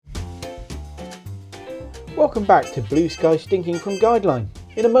Welcome back to Blue Sky Stinking from Gydeline.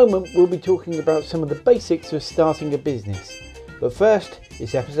 In a moment we'll be talking about some of the basics of starting a business. But first,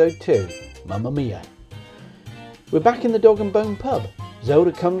 it's episode 2, Mamma Mia. We're back in the Dog and Bone pub.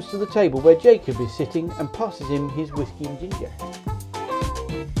 Zelda comes to the table where Jakob is sitting and passes him his whiskey and ginger.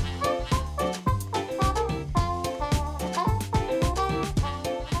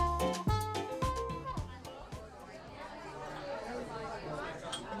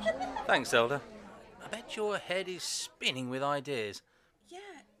 Thanks, Zelda. I bet your head is spinning with ideas. Yeah,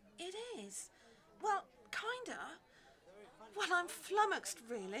 it is. Well, kinda. Well, I'm flummoxed,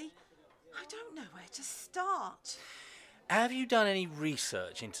 really. I don't know where to start. Have you done any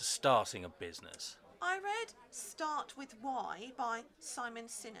research into starting a business? I read Start With Why by Simon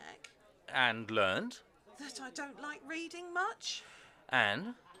Sinek. And learned? That I don't like reading much.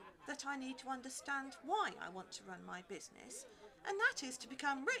 And? That I need to understand why I want to run my business. And that is to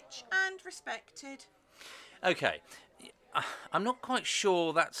become rich and respected. OK, I'm not quite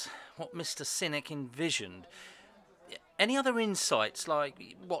sure that's what Mr. Sinek envisioned. Any other insights,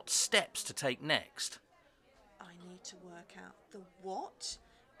 like what steps to take next? I need to work out the what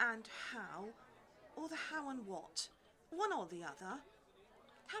and how, or the how and what. One or the other.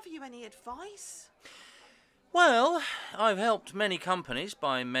 Have you any advice? Well, I've helped many companies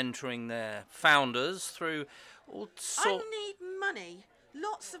by mentoring their founders through all sorts... I need money.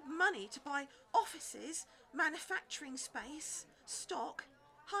 Lots of money to buy offices, manufacturing space, stock,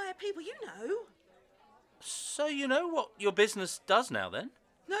 hire people, you know. So you know what your business does now, then?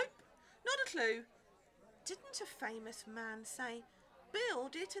 Nope, not a clue. Didn't a famous man say,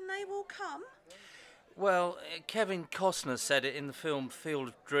 build it and they will come? Well, Kevin Costner said it in the film Field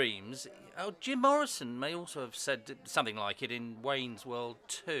of Dreams. Oh, Jim Morrison may also have said something like it in Wayne's World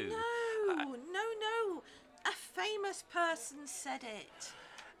 2. No. A famous person said it.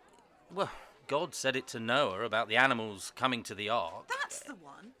 Well, God said it to Noah about the animals coming to the ark. That's the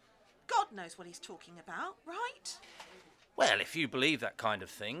one. God knows what he's talking about, right? Well, if you believe that kind of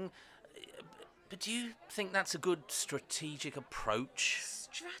thing. But do you think that's a good strategic approach?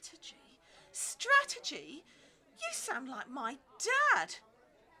 Strategy? You sound like my dad.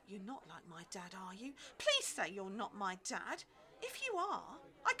 You're not like my dad, are you? Please say you're not my dad. If you are,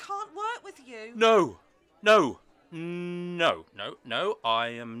 I can't work with you. No, I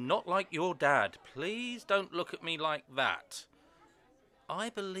am not like your dad. Please don't look at me like that. I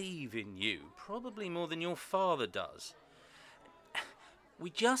believe in you, probably more than your father does.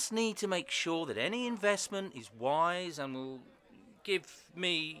 We just need to make sure that any investment is wise and will give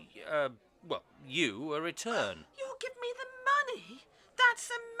me, you a return. You'll give me the money?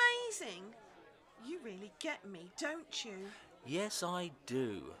 That's amazing. You really get me, don't you? Yes, I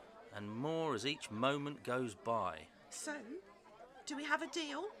do. And more as each moment goes by. So, do we have a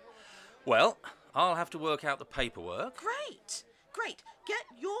deal? Well, I'll have to work out the paperwork. Great. Get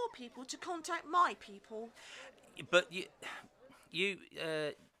your people to contact my people. But you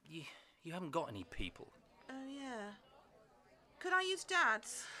haven't got any people. Oh, yeah. Could I use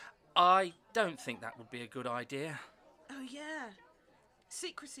Dad's? I don't think that would be a good idea. Oh, yeah.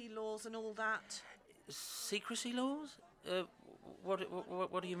 Secrecy laws and all that. Secrecy laws? What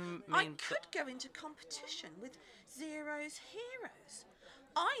do you mean? I could go into competition with Zero's heroes.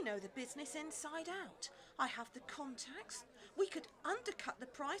 I know the business inside out. I have the contacts. We could undercut the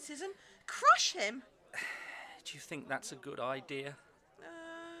prices and crush him. Do you think that's a good idea?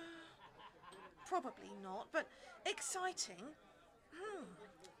 Probably not, but exciting.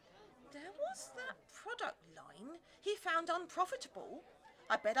 There was that product line he found unprofitable.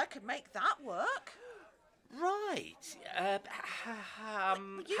 I bet I could make that work. Right. How?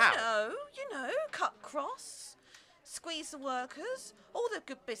 You know, cut cross, squeeze the workers, all the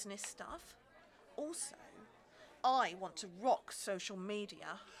good business stuff. Also, I want to rock social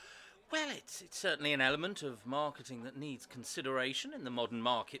media. Well, it's certainly an element of marketing that needs consideration in the modern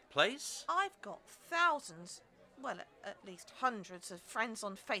marketplace. I've got thousands, well, at least hundreds of friends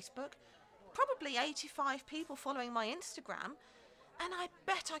on Facebook, probably 85 people following my Instagram, and I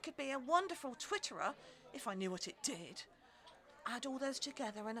bet I could be a wonderful Twitterer if I knew what it did. Add all those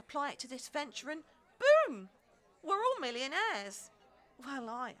together and apply it to this venture and boom! We're all millionaires. Well,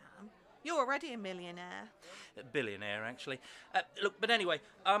 I am. You're already a millionaire. A billionaire, actually. Look, but anyway,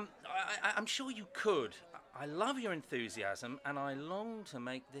 I'm sure you could. I love your enthusiasm, and I long to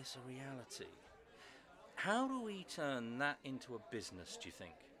make this a reality. How do we turn that into a business, do you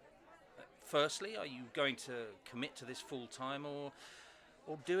think? Firstly, are you going to commit to this full-time, or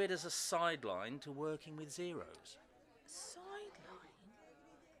do it as a sideline to working with Zeros? Sideline?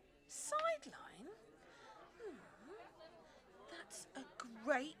 That's a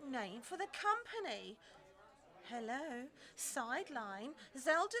great name for the company. Hello, Sideline.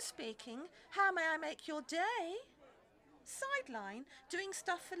 Zelda speaking. How may I make your day? Sideline, doing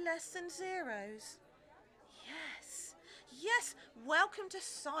stuff for less than zeros. Yes, yes. Welcome to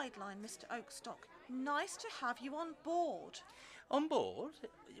Sideline, Mr. Oakstock. Nice to have you on board. On board?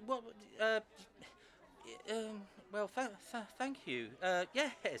 Well, well, thank you.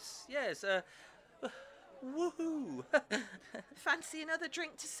 Yes. Woohoo! Fancy another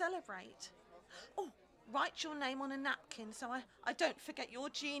drink to celebrate? Oh, write your name on a napkin so I don't forget your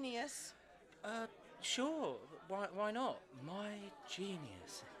genius. Sure. Why not? My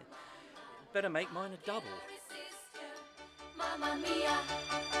genius. Better make mine a double. Mamma mia,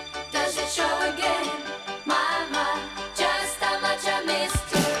 does it show again? My, just how much I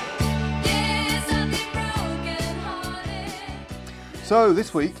missed you. Yes, I've been broken-hearted. So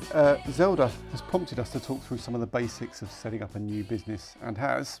this week, Zelda has prompted us to talk through some of the basics of setting up a new business and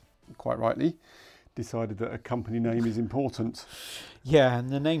has, quite rightly, decided that a company name is important. Yeah, and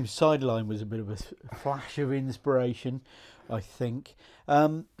the name Sideline was a bit of a flash of inspiration, I think.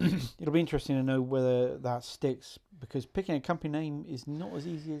 It'll be interesting to know whether that sticks, because picking a company name is not as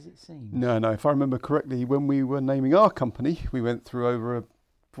easy as it seems. No, if I remember correctly, when we were naming our company, we went through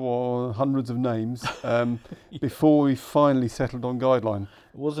for hundreds of names before we finally settled on Gydeline.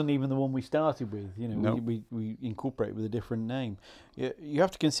 It wasn't even the one we started with. No. We incorporated with a different name. You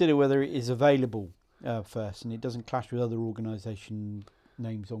have to consider whether it is available first, and it doesn't clash with other organisation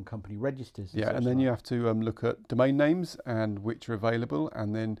names on company registers. Yeah, and then you have to look at domain names and which are available,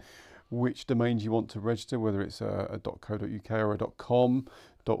 and then which domains you want to register, whether it's a .co.uk or a .com,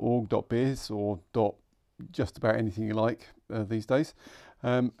 .org, .biz, or just about anything you like these days.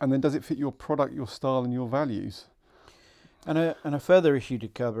 And then does it fit your product, your style, and your values? And a further issue to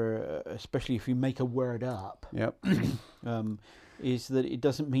cover, especially if you make a word up, Yep. is that it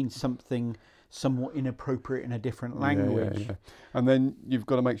doesn't mean something somewhat inappropriate in a different language. Yeah. And then you've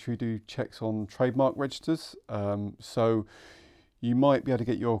got to make sure you do checks on trademark registers. So you might be able to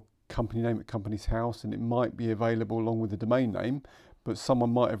get your company name at Company's House, and it might be available along with the domain name, but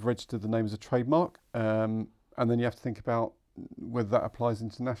someone might have registered the name as a trademark. And then you have to think about whether that applies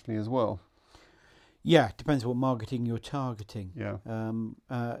internationally as well. Yeah, it depends what marketing you're targeting. Yeah.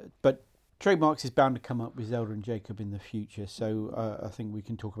 But trademarks is bound to come up with Zelda and Jakob in the future, so I think we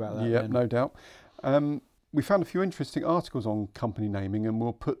can talk about that. Yeah, then. no doubt. We found a few interesting articles on company naming, and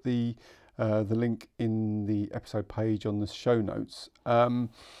we'll put the link in the episode page on the show notes.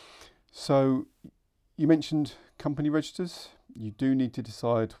 So you mentioned company registers. You do need to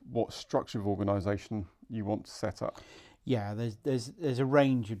decide what structure of organisation you want to set up. Yeah, there's a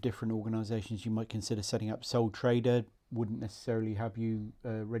range of different organisations you might consider setting up. Sole trader wouldn't necessarily have you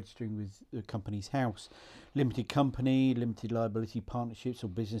registering with the Company's House. Limited company, limited liability partnerships or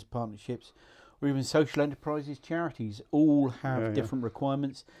business partnerships, or even social enterprises, charities, all have different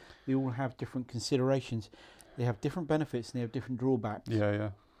requirements. They all have different considerations. They have different benefits and they have different drawbacks.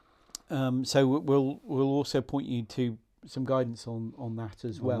 Yeah. So we'll also point you to some guidance on that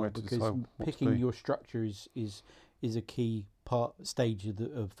as well, because picking your structure is a key stage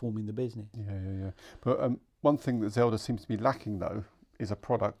of forming the business. Yeah. But one thing that Zelda seems to be lacking, though, is a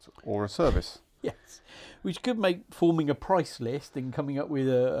product or a service. Yes, which could make forming a price list and coming up with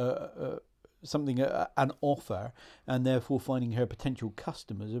an offer, and therefore finding her potential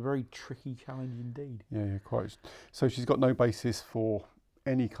customers a very tricky challenge indeed. Yeah, quite. So she's got no basis for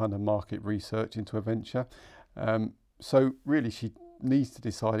any kind of market research into a venture. So really, she needs to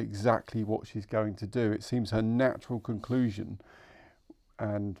decide exactly what she's going to do. It seems her natural conclusion,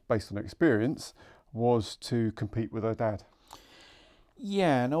 and based on her experience, was to compete with her dad.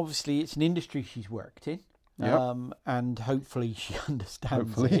 Yeah, and obviously it's an industry she's worked in, and hopefully she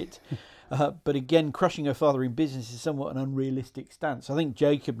understands it. But again, crushing her father in business is somewhat an unrealistic stance. I think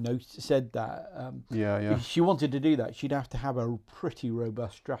Jakob said that. If she wanted to do that, she'd have to have a pretty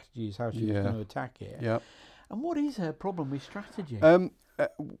robust strategy as how she was going to attack it. Yeah. And what is her problem with strategy?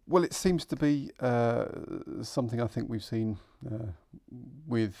 Well, it seems to be something I think we've seen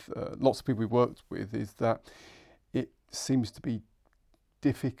with lots of people we've worked with, is that it seems to be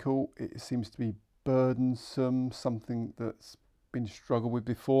difficult, it seems to be burdensome, something that's been struggled with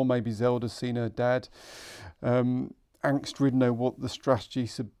before. Maybe Zelda's seen her dad angst-ridden over what the strategy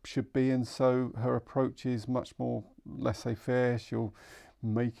should be, and so her approach is much more laissez-faire. She'll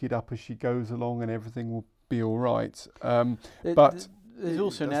make it up as she goes along and everything will be all right. But there's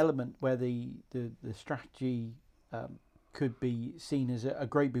also an element where the strategy could be seen as a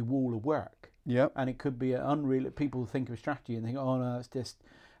great big wall of work. Yeah. And it could be unreal. People think of strategy and think, oh no, that's just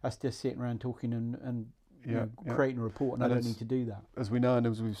sitting around talking and creating a report, and I don't need to do that. As we know, and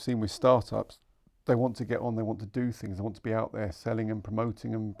as we've seen with startups, they want to get on, they want to do things, they want to be out there selling and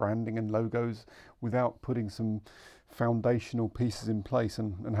promoting and branding and logos without putting some foundational pieces in place.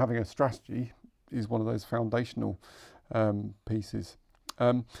 And having a strategy is one of those foundational pieces.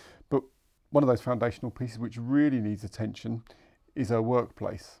 But one of those foundational pieces which really needs attention is her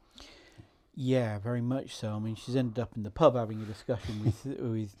workplace. Yeah, very much so. I mean, she's ended up in the pub having a discussion with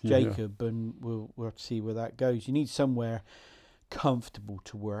Yeah. Jakob, and we'll have to see where that goes. You need somewhere comfortable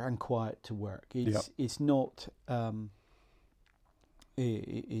to work and quiet to work. It's not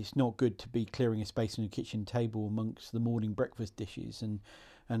it's not good to be clearing a space on your kitchen table amongst the morning breakfast dishes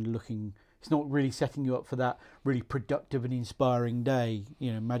and looking. It's not really setting you up for that really productive and inspiring day.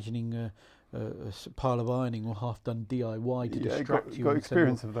 You know, imagining a pile of ironing or half-done DIY to distract you. Got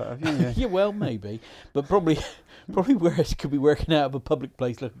experience of that, have you? Yeah. Yeah, well, maybe, but probably whereas could be working out of a public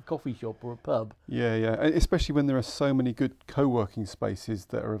place like a coffee shop or a pub. Yeah, and especially when there are so many good co-working spaces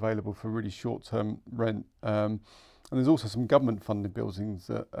that are available for really short-term rent. And there's also some government-funded buildings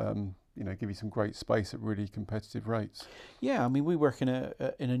that give you some great space at really competitive rates. Yeah, I mean, we work in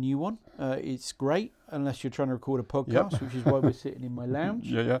a new one. It's great unless you're trying to record a podcast, which is why we're sitting in my lounge.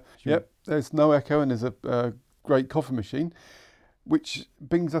 Yep. There's no echo and there's a great coffee machine, which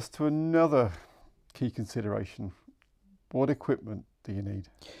brings us to another key consideration. What equipment do you need?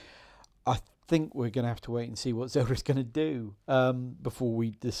 I think we're going to have to wait and see what Zelda's going to do before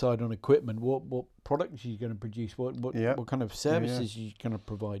we decide on equipment. What products she's going to produce? What kind of services she's going to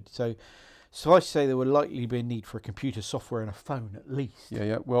provide? So I say there will likely be a need for a computer software and a phone at least.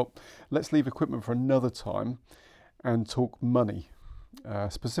 Yeah. Well, let's leave equipment for another time and talk money.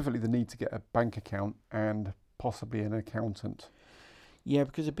 Specifically, the need to get a bank account and possibly an accountant. Yeah,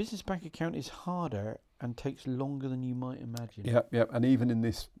 because a business bank account is harder and takes longer than you might imagine. Yeah. And even in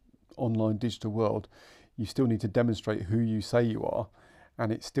this online digital world, you still need to demonstrate who you say you are,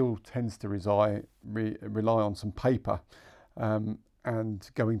 and it still tends to rely on some paper and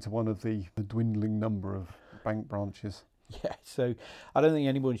going to one of the dwindling number of bank branches. Yeah, so I don't think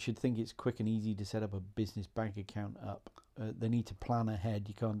anyone should think it's quick and easy to set up a business bank account up. They need to plan ahead.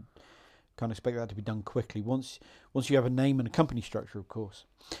 You can't expect that to be done quickly. Once you have a name and a company structure, of course.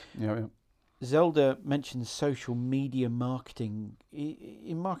 Yeah. Zelda mentions social media marketing.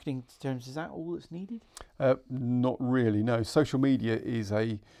 In marketing terms, is that all that's needed? Not really, no. Social media is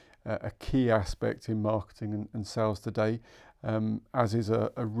a key aspect in marketing and sales today, as is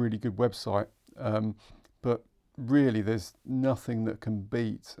a really good website. But really, there's nothing that can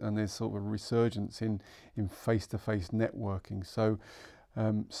beat, and there's sort of a resurgence in face-to-face networking. So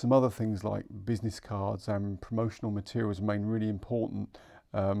some other things like business cards and promotional materials remain really important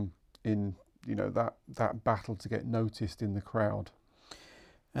in that battle to get noticed in the crowd.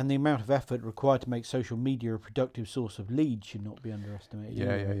 And the amount of effort required to make social media a productive source of leads should not be underestimated.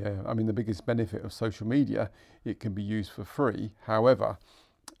 Yeah. I mean, the biggest benefit of social media, it can be used for free. However,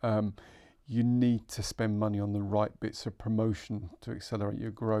 you need to spend money on the right bits of promotion to accelerate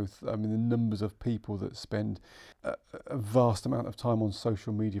your growth. I mean, the numbers of people that spend a vast amount of time on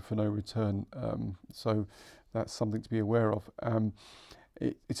social media for no return. So that's something to be aware of.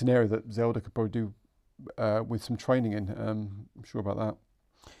 It's an area that Zelda could probably do with some training in. I'm sure about that.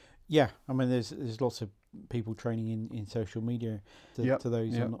 Yeah, I mean, there's lots of people training in social media to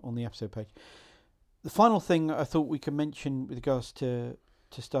those on the episode page. The final thing I thought we could mention with regards to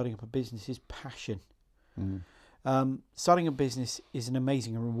starting up a business is passion. Starting a business is an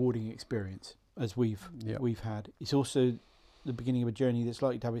amazing and rewarding experience, as we've had. It's also the beginning of a journey that's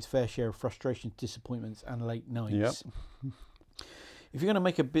likely to have its fair share of frustrations, disappointments, and late nights. If you're going to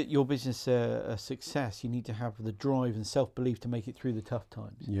make your business a success, you need to have the drive and self-belief to make it through the tough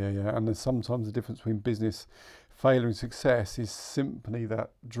times. Yeah, and there's sometimes the difference between business failure and success is simply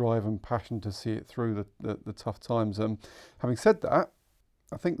that drive and passion to see it through the tough times. Having said that,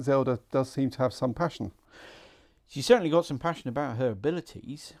 I think Zelda does seem to have some passion. She's certainly got some passion about her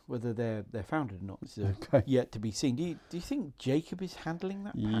abilities, whether they're founded or not is yet to be seen. Do you think Jakob is handling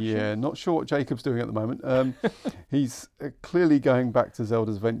that passion? Yeah, not sure what Jacob's doing at the moment. He's clearly going back to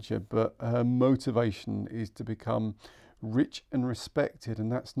Zelda's venture, but her motivation is to become rich and respected, and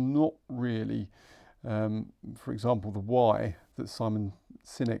that's not really, for example, the why that Simon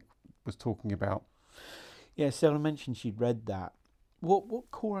Sinek was talking about. Yeah, Zelda mentioned she'd read that. What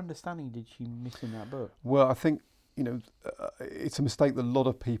core understanding did she miss in that book? Well, I think it's a mistake that a lot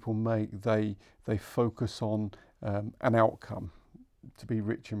of people make. They focus on an outcome, to be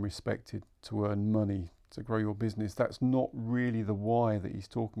rich and respected, to earn money, to grow your business. That's not really the why that he's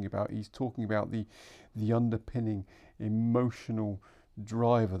talking about. He's talking about the underpinning emotional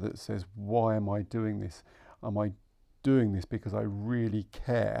driver that says, why am I doing this? Am I doing this because I really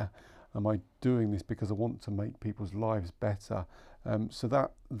care am I doing this because I want to make people's lives better? So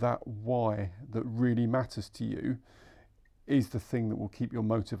that why that really matters to you is the thing that will keep your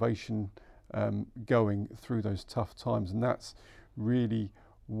motivation going through those tough times, and that's really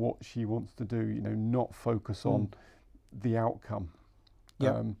what she wants to do. Not focus on the outcome.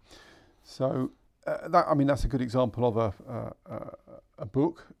 Yeah. That's a good example of a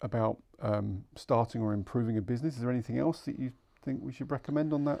book about starting or improving a business. Is there anything else that you think we should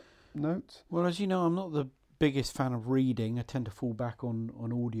recommend on that note? Well, as you know, I'm not the biggest fan of reading. I tend to fall back on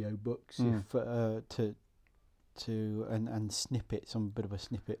audio books and snippets. I'm a bit of a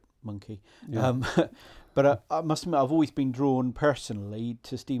snippet monkey. Yeah. But I must admit, I've always been drawn personally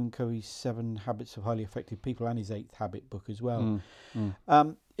to Stephen Covey's 7 Habits of Highly Effective People and his 8th Habit book as well.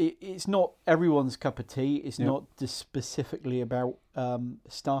 It's not everyone's cup of tea. It's not just specifically about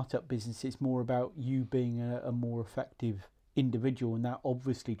startup business. It's more about you being a more effective individual, and that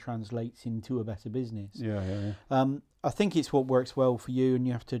obviously translates into a better business. I think it's what works well for you, and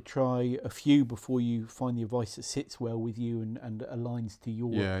you have to try a few before you find the advice that sits well with you and aligns to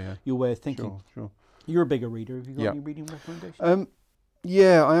your way of thinking. Sure. You're a bigger reader. Have you got any reading recommendations?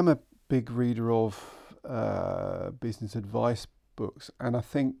 I am a big reader of business advice books, and I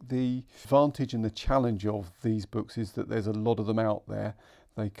think the advantage and the challenge of these books is that there's a lot of them out there.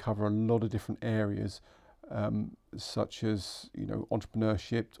 They cover a lot of different areas, such as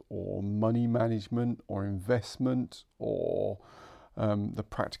entrepreneurship or money management or investment or the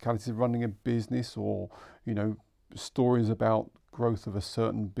practicalities of running a business, or stories about growth of a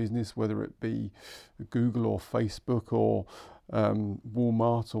certain business, whether it be Google or Facebook or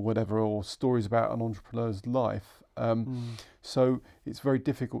Walmart or whatever, or stories about an entrepreneur's life. So it's very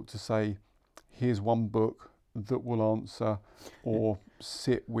difficult to say, here's one book that will answer or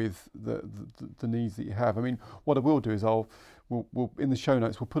sit with the needs that you have. I mean, what I will do is we'll in the show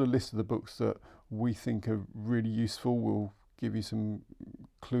notes, we'll put a list of the books that we think are really useful. We'll give you some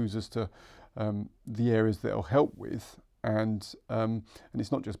clues as to the areas that it'll help with, and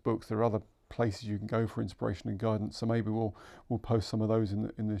it's not just books. There are other places you can go for inspiration and guidance. So maybe we'll post some of those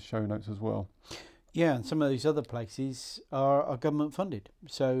in the show notes as well. Yeah, and some of these other places are government funded.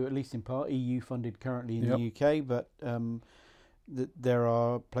 So at least in part, EU funded currently in the UK, but there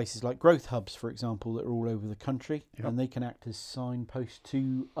are places like growth hubs, for example, that are all over the country, and they can act as signposts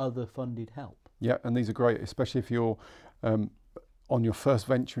to other funded help. Yeah, and these are great, especially if you're on your first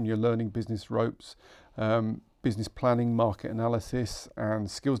venture and you're learning business ropes, business planning, market analysis,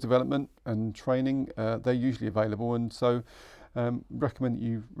 and skills development and training. They're usually available, and so recommend that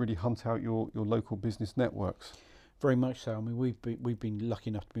you really hunt out your local business networks. Very much so. I mean, we've been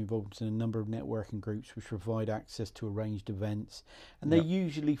lucky enough to be involved in a number of networking groups which provide access to arranged events, and they're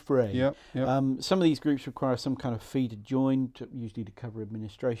usually free. Some of these groups require some kind of fee to join, usually to cover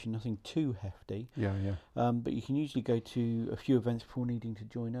administration. Nothing too hefty. But you can usually go to a few events before needing to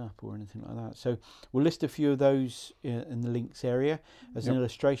join up or anything like that. So we'll list a few of those in the links area as an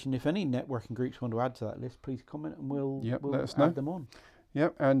illustration. If any networking groups want to add to that list, please comment and we'll let us know. Add them on.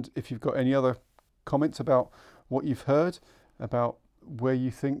 And if you've got any other comments about what you've heard, about where you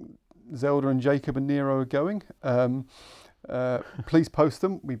think Zelda and Jakob and Nero are going, please post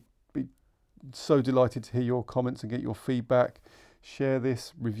them. We'd be so delighted to hear your comments and get your feedback. Share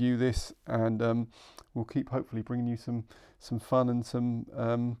this, review this, and we'll keep hopefully bringing you some fun and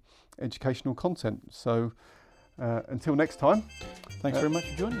some educational content. So until next time. Thanks very much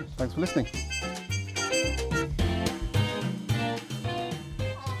for joining us. Thanks for listening.